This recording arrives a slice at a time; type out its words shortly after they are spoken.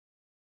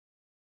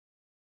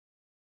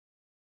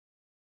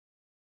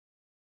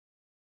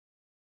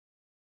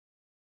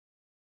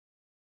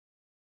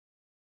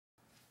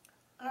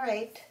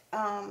Alright,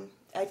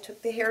 I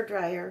took the hair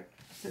dryer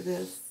to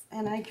this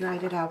and I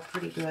dried it out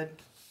pretty good.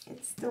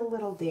 It's still a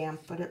little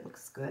damp, but it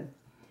looks good.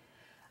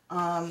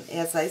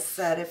 As I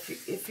said,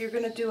 if you're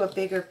going to do a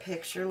bigger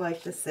picture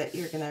like this that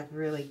you're going to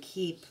really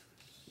keep,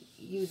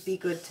 you'd be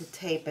good to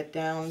tape it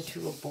down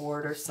to a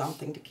board or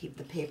something to keep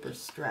the paper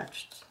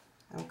stretched.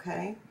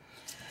 Okay?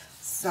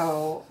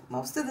 So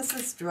most of this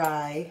is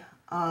dry.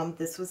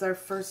 This was our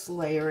first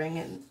layering,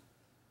 and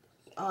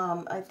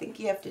I think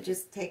you have to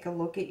just take a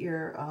look at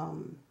your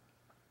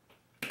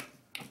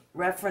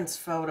reference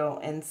photo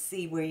and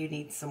see where you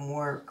need some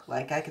work.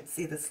 Like I could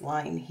see this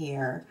line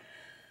here.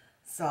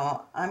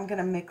 So I'm going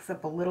to mix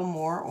up a little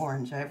more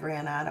orange. I've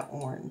ran out of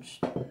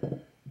orange.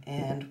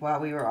 And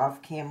while we were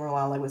off camera,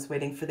 while I was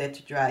waiting for that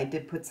to dry, I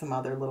did put some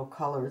other little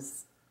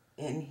colors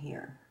in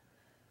here.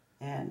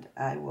 And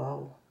I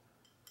will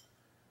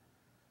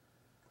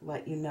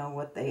let you know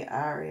what they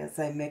are as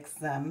I mix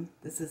them.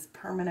 This is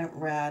permanent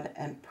red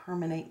and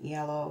permanent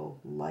yellow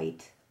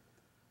light,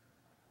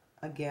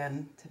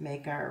 again, to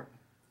make our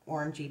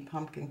orangey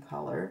pumpkin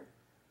color.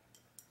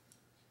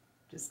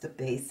 Just a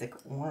basic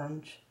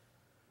orange.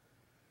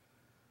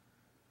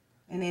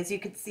 And as you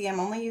can see, I'm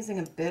only using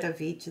a bit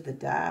of each of the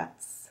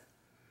dots.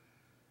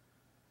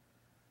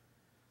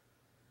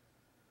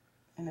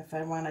 And if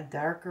I want a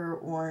darker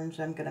orange,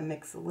 I'm going to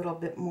mix a little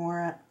bit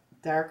more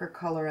darker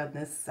color on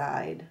this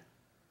side.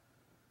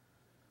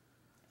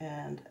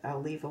 And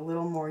I'll leave a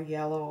little more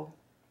yellow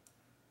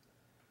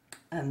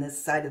on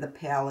this side of the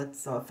palette.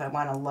 So if I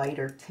want a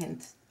lighter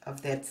tint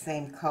of that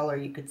same color,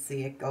 you could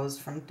see it goes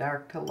from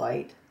dark to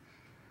light.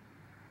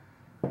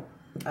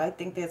 I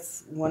think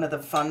that's one of the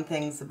fun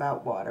things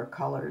about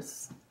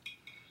watercolors.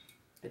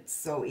 It's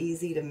so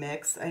easy to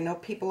mix. I know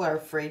people are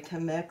afraid to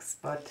mix,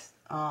 but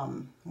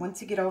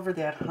once you get over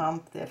that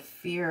hump, that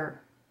fear,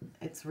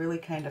 it's really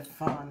kind of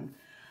fun.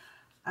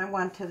 I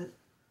want to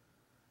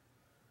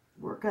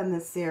work on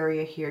this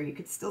area here. You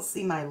could still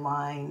see my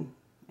line,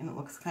 and it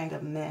looks kind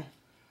of meh.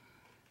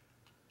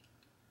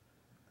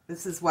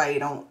 This is why you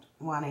don't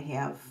want to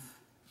have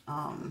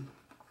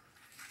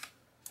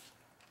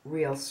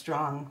real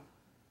strong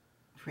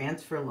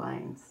transfer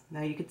lines.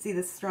 Now you can see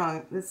this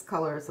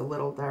color is a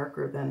little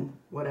darker than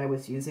what I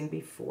was using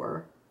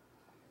before.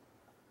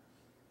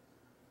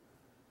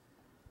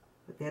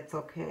 But that's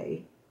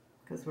okay,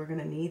 because we're going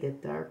to need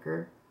it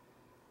darker.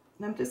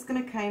 And I'm just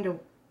going to kind of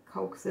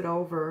coax it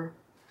over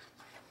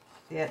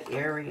that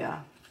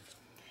area.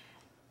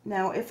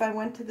 Now if I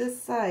went to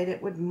this side,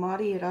 it would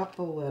muddy it up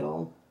a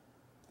little.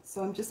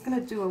 So I'm just going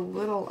to do a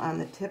little on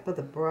the tip of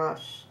the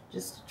brush,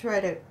 just to try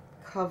to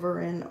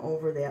cover in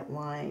over that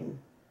line.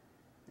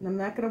 And I'm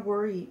not going to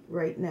worry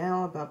right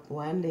now about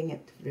blending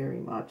it very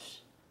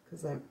much,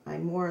 because I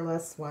more or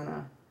less want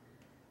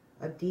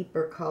a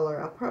deeper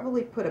color. I'll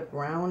probably put a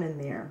brown in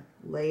there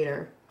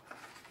later.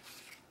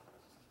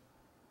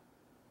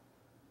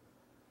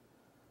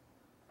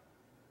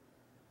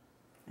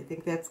 I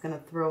think that's going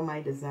to throw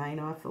my design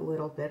off a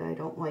little bit. I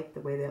don't like the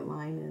way that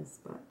line is,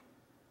 but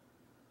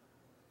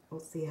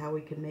we'll see how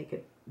we can make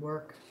it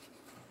work.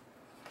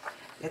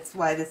 That's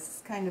why this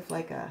is kind of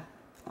like a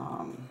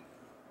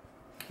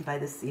by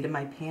the seat of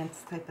my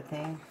pants type of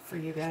thing for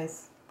you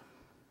guys.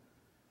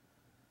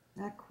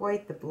 Not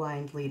quite the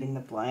blind leading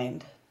the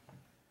blind,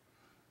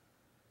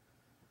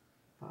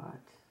 but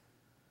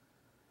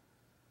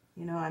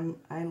you know,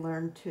 I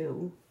learn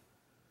too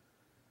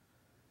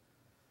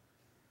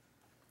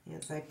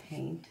as I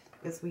paint,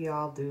 as we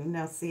all do.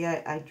 Now see,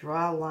 I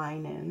draw a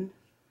line in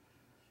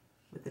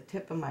with the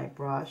tip of my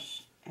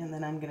brush, and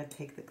then I'm going to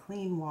take the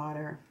clean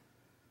water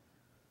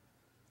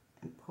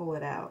and pull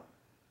it out.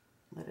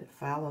 Let it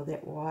follow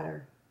that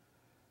water.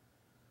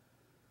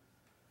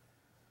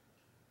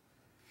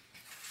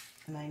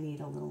 And I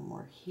need a little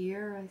more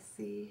here, I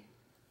see.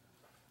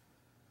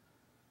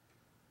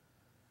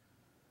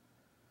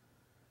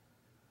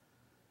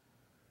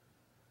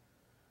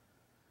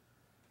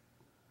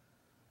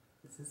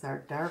 This is our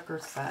darker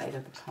side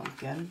of the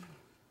pumpkin.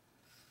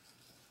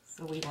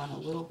 So we want a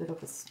little bit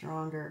of a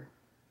stronger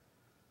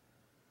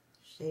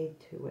shade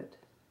to it.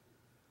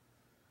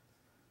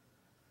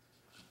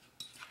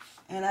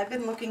 And I've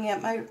been looking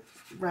at my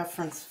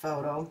reference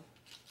photo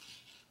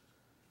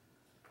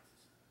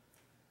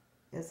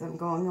as I'm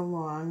going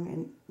along,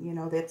 and you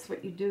know, that's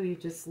what you do. You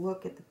just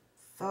look at the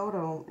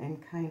photo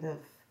and kind of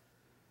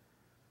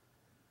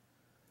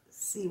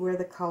see where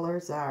the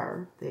colors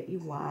are that you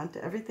want.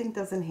 Everything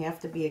doesn't have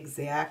to be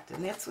exact,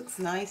 and that's what's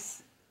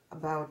nice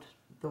about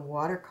the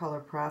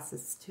watercolor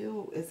process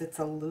too, is it's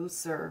a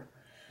looser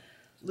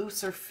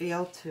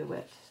feel to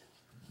it.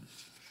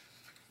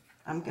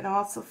 I'm going to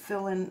also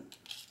fill in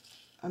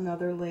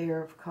another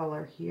layer of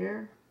color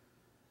here.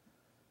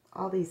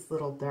 All these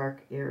little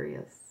dark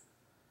areas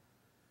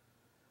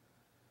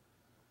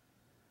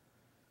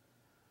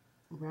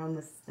around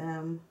the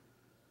stem.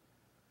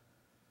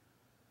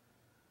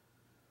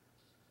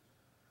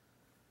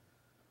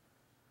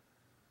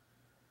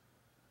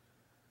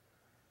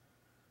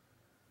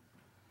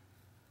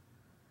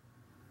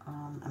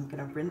 I'm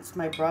going to rinse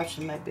my brush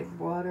in my big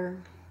water.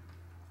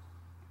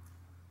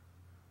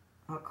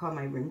 I'll call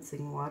my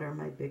rinsing water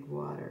my big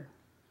water.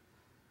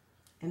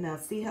 And now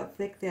see how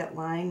thick that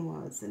line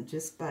was, and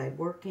just by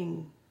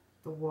working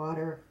the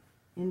water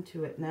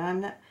into it. Now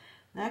I'm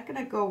not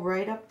going to go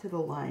right up to the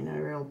line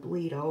or it'll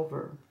bleed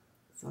over.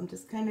 So I'm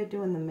just kind of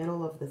doing the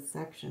middle of the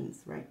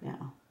sections right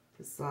now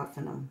to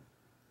soften them.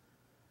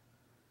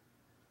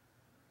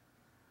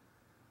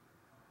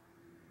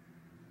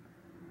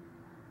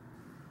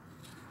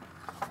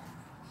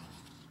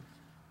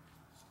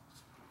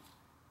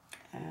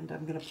 And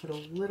I'm going to put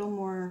a little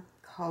more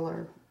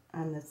color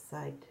on this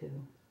side too.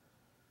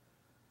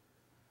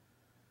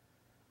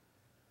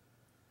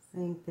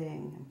 Same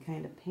thing, I'm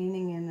kind of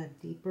painting in a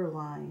deeper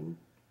line.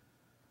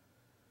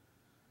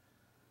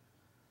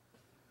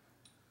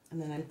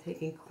 And then I'm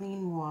taking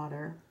clean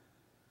water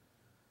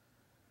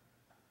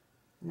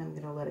and I'm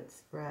going to let it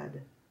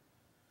spread.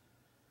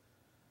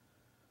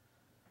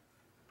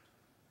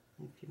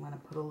 If you want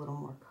to put a little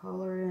more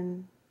color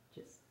in,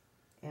 just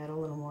add a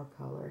little more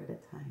color at a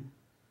time.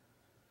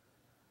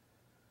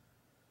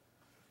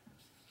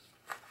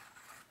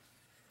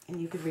 And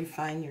you could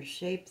refine your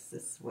shapes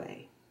this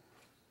way.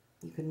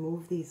 You can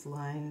move these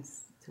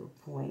lines to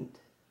a point.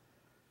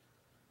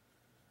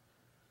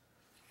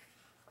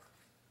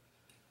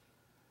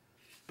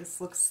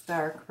 This looks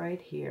stark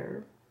right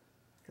here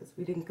because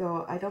we didn't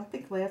go, I don't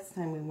think last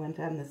time we went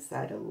on this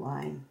side of the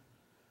line.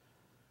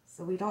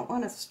 So we don't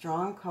want a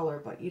strong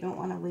color, but you don't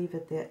want to leave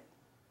it that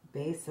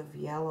base of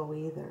yellow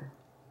either.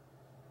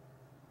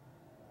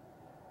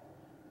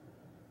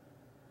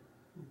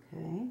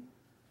 Okay,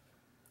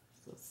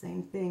 so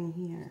same thing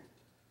here.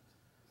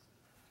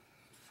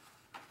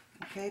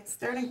 Okay, it's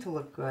starting to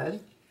look good.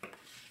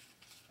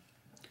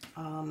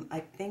 I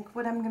think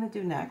what I'm going to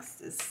do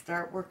next is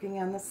start working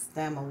on the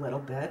stem a little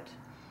bit.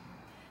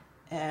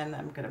 And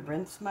I'm going to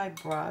rinse my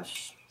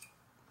brush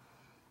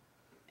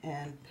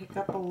and pick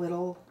up a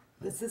little,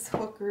 this is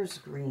Hooker's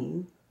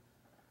green.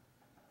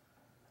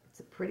 It's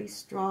a pretty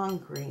strong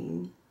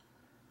green,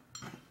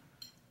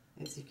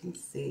 as you can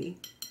see.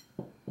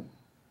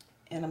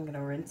 And I'm going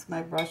to rinse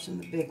my brush in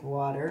the big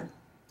water.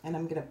 And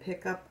I'm going to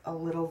pick up a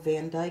little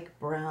Van Dyke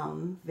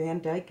brown. Van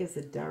Dyke is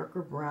a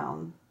darker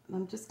brown. And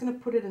I'm just going to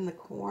put it in the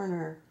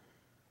corner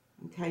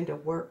and kind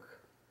of work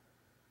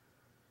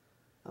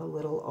a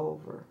little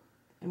over.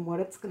 And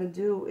what it's going to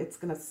do, it's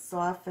going to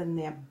soften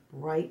that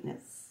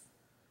brightness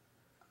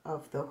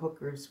of the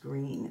Hooker's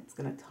green. It's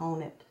going to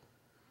tone it.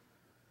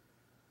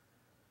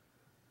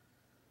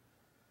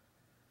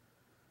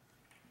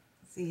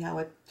 See how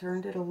it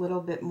turned it a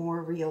little bit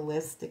more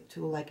realistic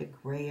to like a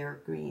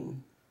grayer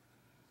green.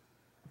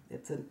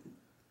 It's a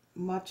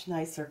much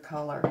nicer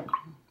color.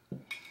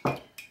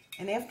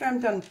 And after I'm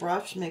done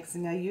brush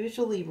mixing, I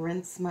usually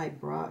rinse my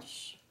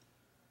brush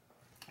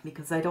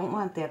because I don't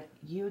want that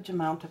huge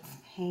amount of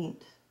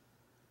paint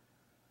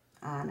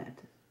on it.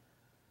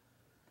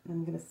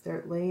 I'm going to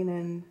start laying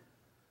in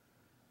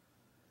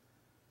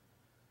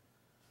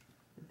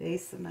the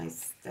base of my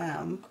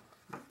stem.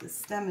 The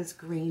stem is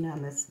green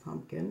on this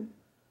pumpkin.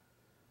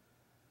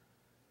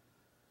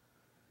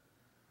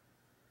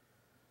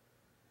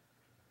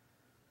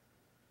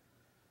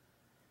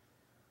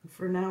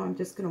 For now, I'm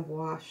just going to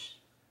wash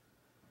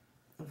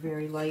a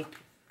very light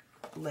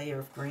layer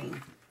of green.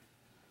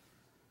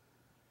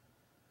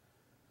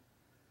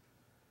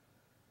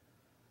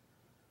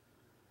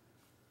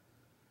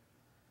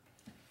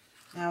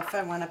 Now, if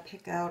I want to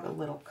pick out a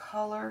little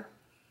color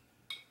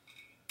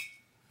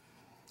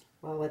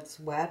while it's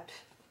wet,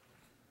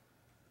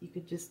 you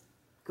could just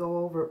go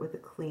over it with a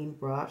clean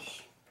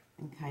brush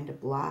and kind of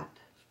blot.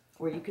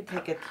 Or you could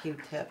take a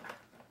Q-tip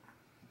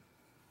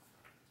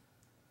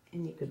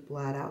and you could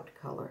blot out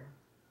color.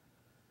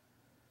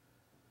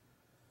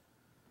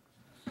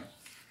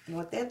 And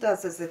what that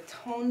does is it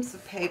tones the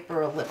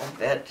paper a little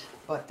bit,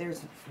 but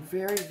there's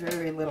very,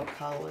 very little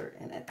color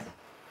in it.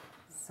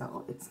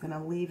 So it's going to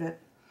leave it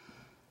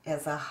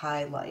as a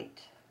highlight.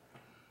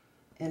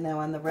 And now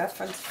on the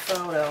reference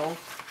photo,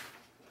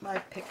 my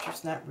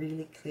picture's not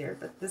really clear,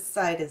 but this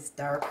side is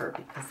darker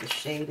because the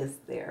shade is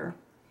there.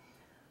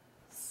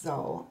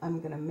 So I'm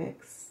going to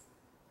mix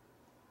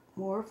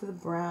more of the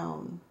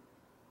brown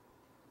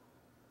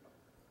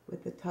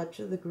with a touch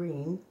of the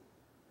green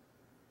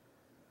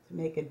to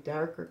make a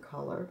darker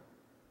color.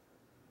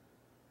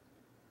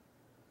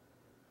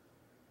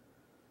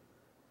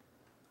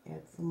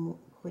 Add some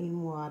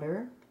clean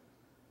water.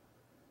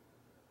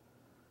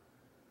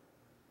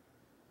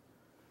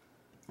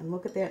 And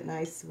look at that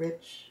nice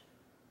rich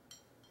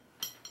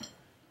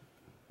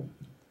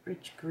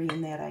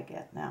green that I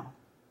get now.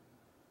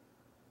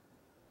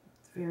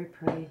 It's very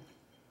pretty.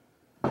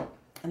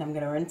 And I'm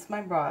going to rinse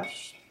my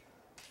brush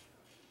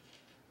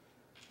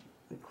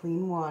with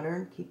clean water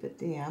and keep it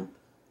damp.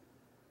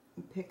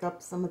 And pick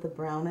up some of the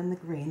brown and the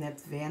green.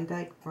 That's Van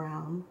Dyke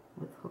brown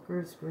with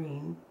Hooker's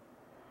green.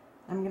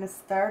 I'm going to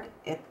start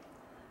at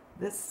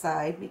this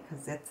side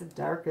because that's the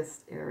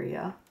darkest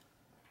area.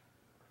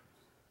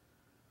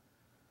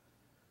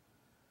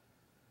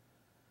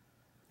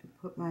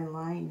 And put my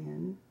line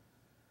in.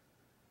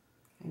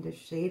 Kind of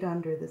shade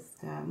under the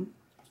stem.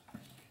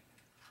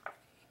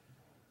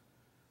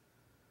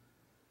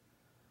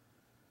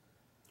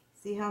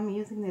 See how I'm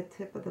using the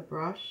tip of the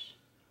brush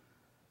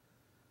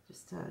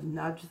just to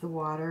nudge the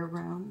water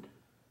around?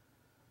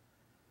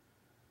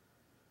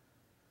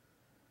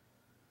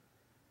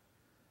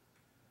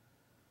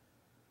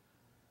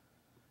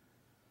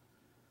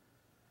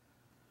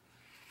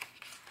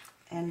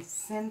 And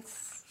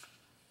since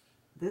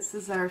this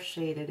is our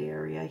shaded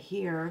area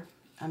here,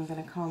 I'm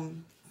going to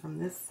come from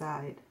this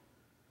side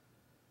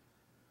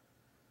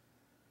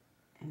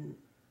and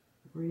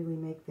really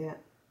make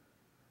that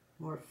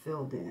more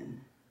filled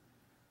in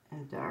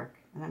and dark.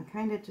 And I'm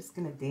kind of just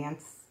going to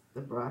dance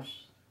the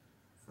brush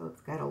so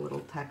it's got a little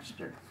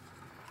texture.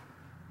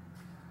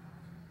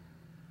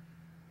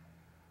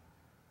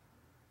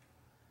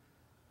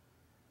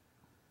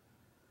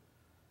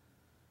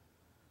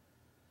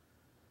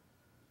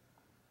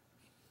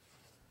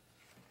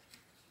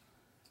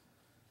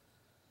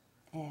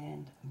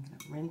 And I'm going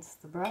to rinse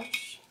the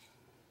brush.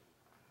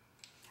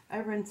 I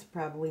rinse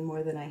probably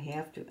more than I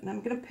have to. And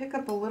I'm going to pick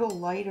up a little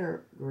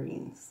lighter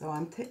green. So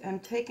I'm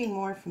taking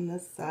more from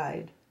this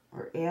side,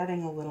 or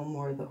adding a little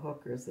more of the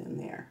hookers in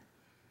there.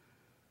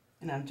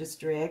 And I'm just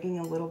dragging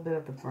a little bit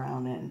of the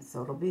brown in.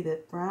 So it'll be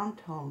that brown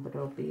tone, but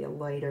it'll be a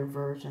lighter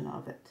version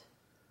of it.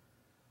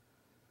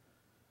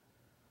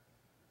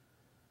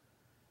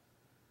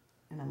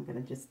 And I'm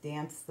going to just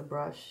dance the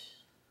brush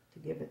to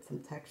give it some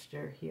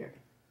texture here.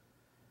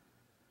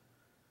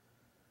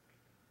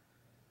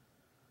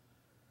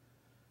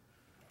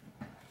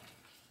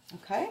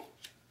 Okay,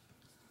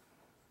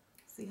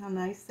 see how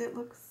nice it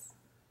looks?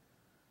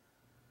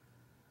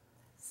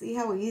 See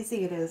how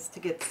easy it is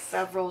to get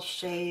several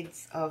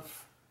shades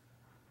of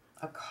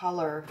a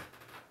color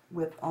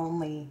with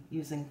only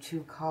using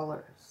 2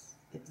 colors.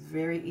 It's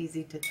very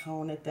easy to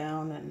tone it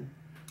down. And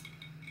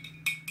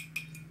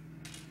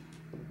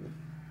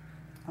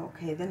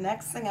okay, the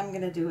next thing I'm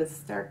going to do is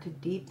start to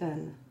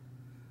deepen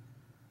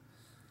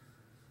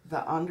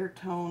the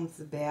undertones,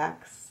 the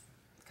backs.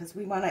 Because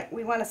we want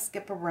to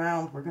skip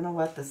around. We're going to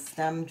let the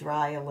stem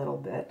dry a little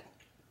bit.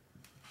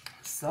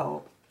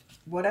 So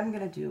what I'm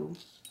going to do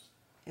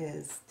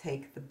is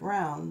take the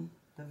brown,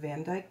 the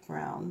Van Dyke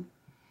brown,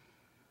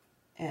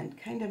 and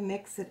kind of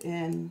mix it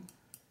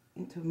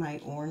into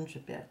my orange a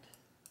bit.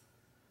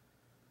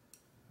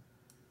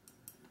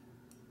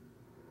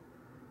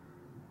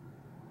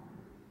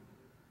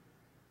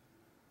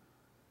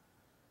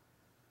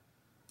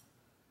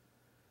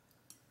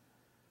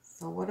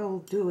 So what it'll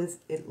do is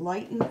it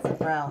lightens the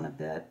brown a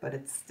bit, but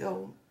it's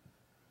still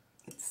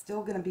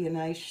going to be a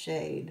nice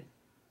shade.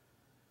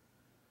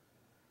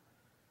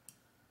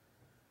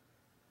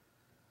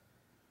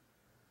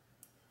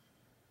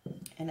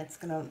 And it's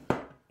going to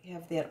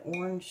have that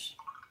orange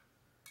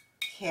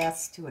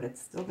cast to it.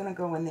 It's still going to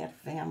go in that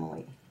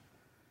family.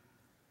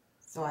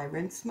 So I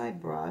rinse my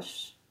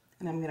brush,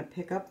 and I'm going to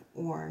pick up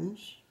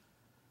orange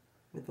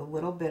with a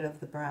little bit of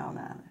the brown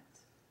on it.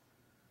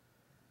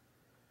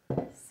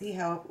 See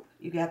how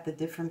you got the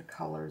different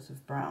colors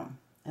of brown.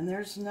 And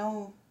there's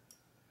no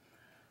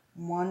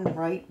one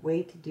right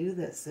way to do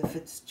this. If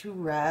it's too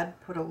red,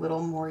 put a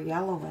little more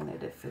yellow in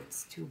it. If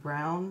it's too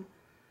brown,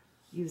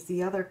 use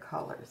the other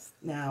colors.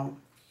 Now,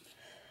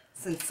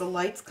 since the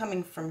light's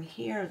coming from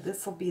here,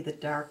 this will be the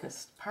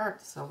darkest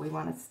part, so we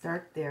want to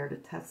start there to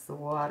test the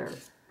water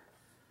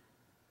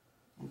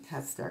and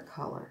test our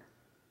color.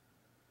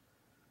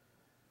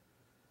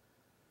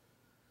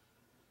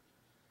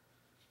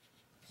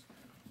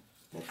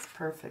 That's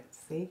perfect,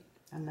 see?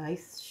 A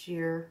nice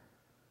sheer.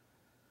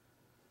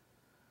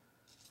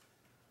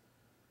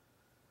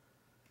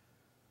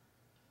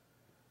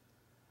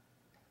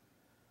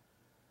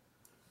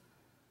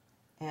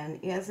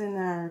 And as in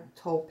our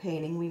toll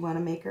painting, we want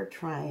to make our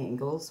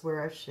triangles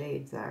where our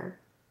shades are.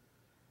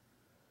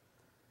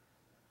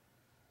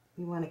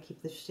 We want to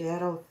keep the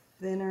shadow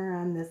thinner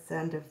on this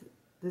end of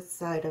this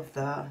side of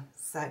the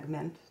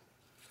segment,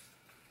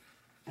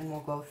 and we'll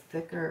go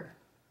thicker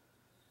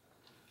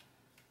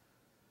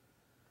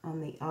on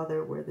the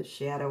other where the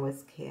shadow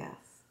is cast.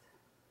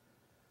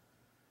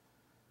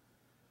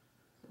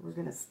 So we're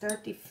going to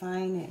start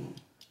defining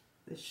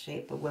the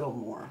shape a little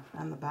more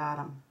on the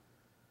bottom.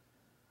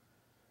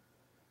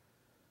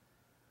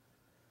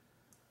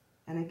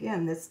 And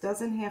again, this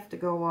doesn't have to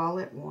go all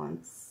at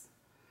once.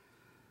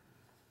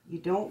 You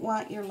don't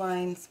want your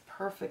lines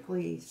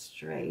perfectly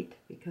straight,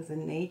 because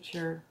in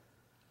nature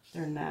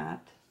they're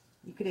not.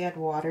 You could add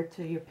water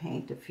to your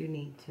paint if you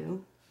need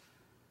to.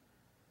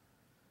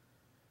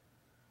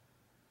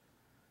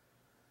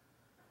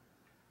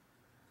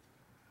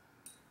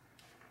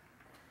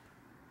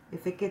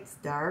 If it gets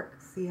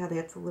dark, see how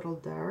that's a little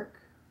dark?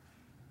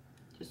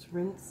 Just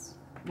rinse,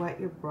 wet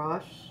your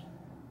brush,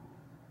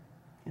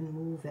 and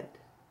move it.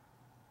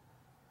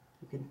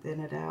 You can thin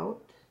it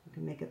out. You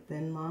can make a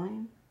thin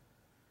line.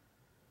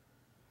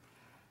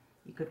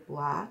 You could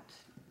blot.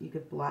 You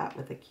could blot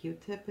with a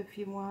Q-tip if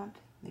you want.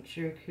 Make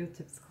sure your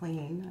Q-tip's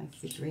clean. I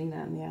see green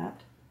on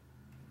that.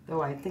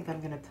 Though I think I'm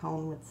going to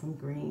tone with some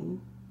green.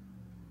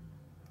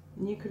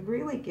 And you could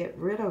really get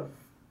rid of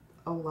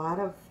a lot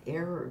of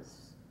errors.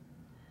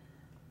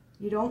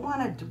 You don't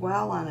want to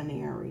dwell on an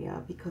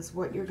area, because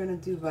what you're going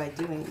to do by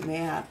doing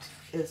that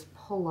is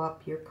pull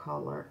up your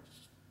color.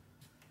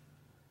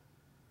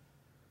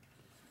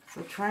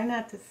 So try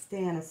not to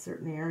stay in a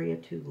certain area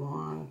too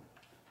long.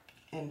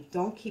 And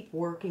don't keep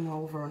working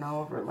over and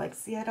over. Like,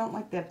 see, I don't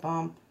like that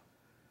bump.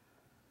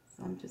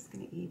 So I'm just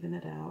going to even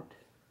it out.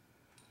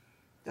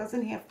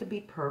 Doesn't have to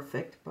be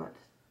perfect, but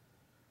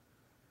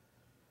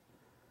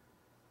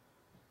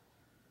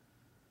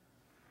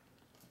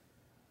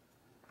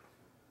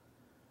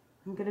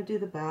I'm going to do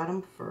the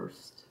bottom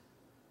first.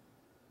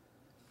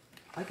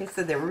 Like I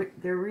said,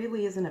 there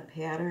really isn't a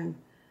pattern.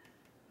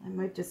 I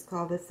might just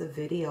call this a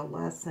video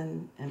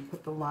lesson and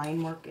put the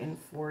line work in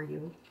for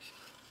you.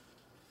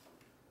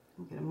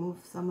 I'm going to move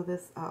some of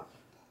this up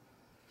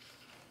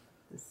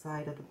the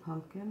side of the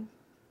pumpkin.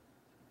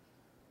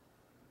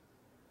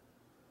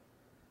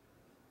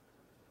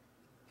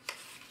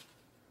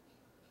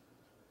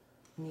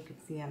 And you can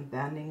see I'm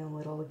bending a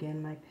little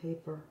again my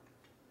paper.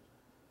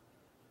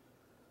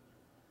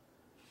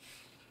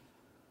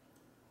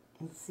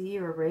 And see,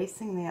 you're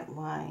erasing that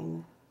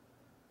line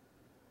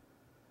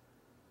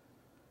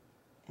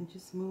and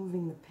just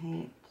moving the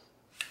paint.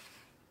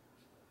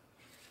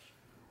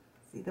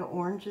 See the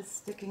orange is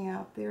sticking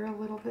out there a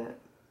little bit?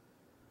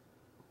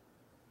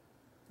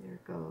 There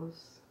it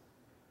goes.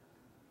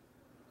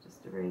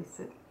 Just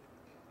erase it.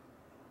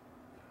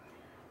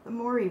 The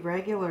more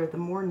irregular, the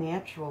more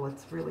natural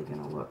it's really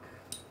going to look.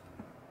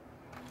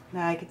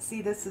 Now I can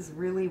see this is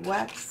really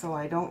wet, so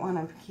I don't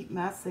want to keep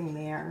messing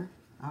there.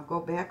 I'll go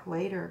back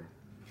later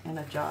and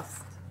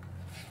adjust.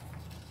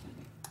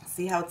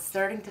 See how it's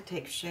starting to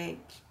take shape?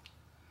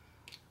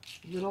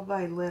 Little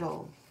by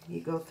little,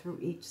 you go through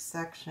each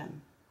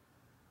section.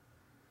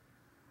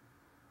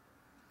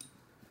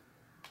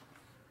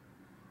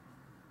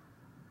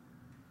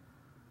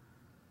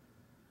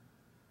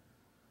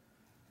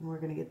 And we're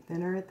going to get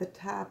thinner at the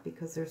top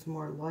because there's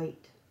more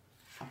light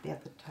up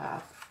at the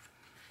top.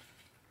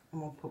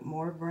 And we'll put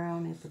more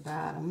brown at the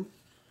bottom,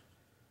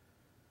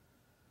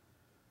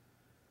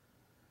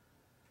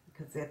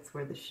 because that's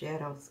where the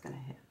shadow's going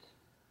to hit.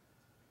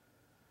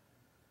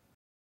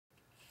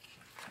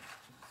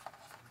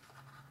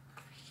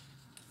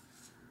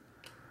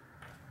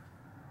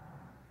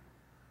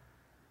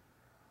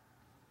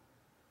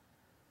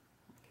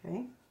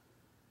 Okay.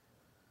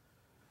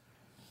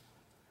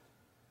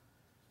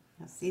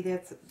 Now see,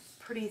 that's a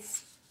pretty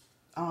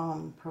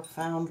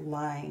profound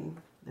line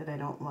that I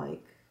don't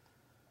like.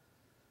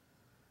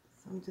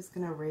 So I'm just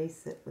going to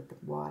erase it with the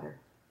water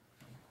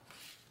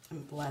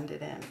and blend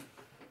it in.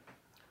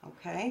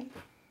 Okay.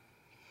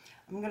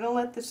 I'm going to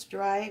let this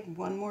dry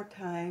one more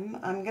time.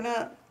 I'm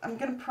gonna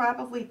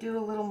probably do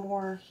a little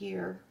more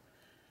here,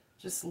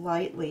 just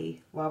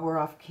lightly while we're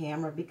off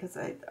camera, because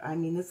I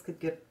mean this could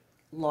get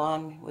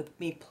long with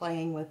me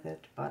playing with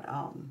it, but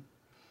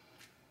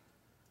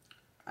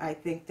I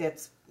think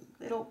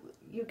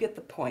you get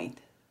the point.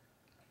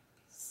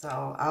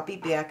 So I'll be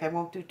back. I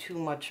won't do too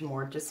much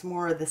more, just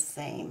more of the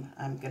same.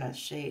 I'm gonna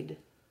shade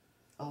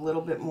a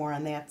little bit more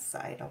on that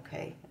side,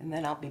 okay? And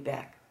then I'll be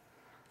back.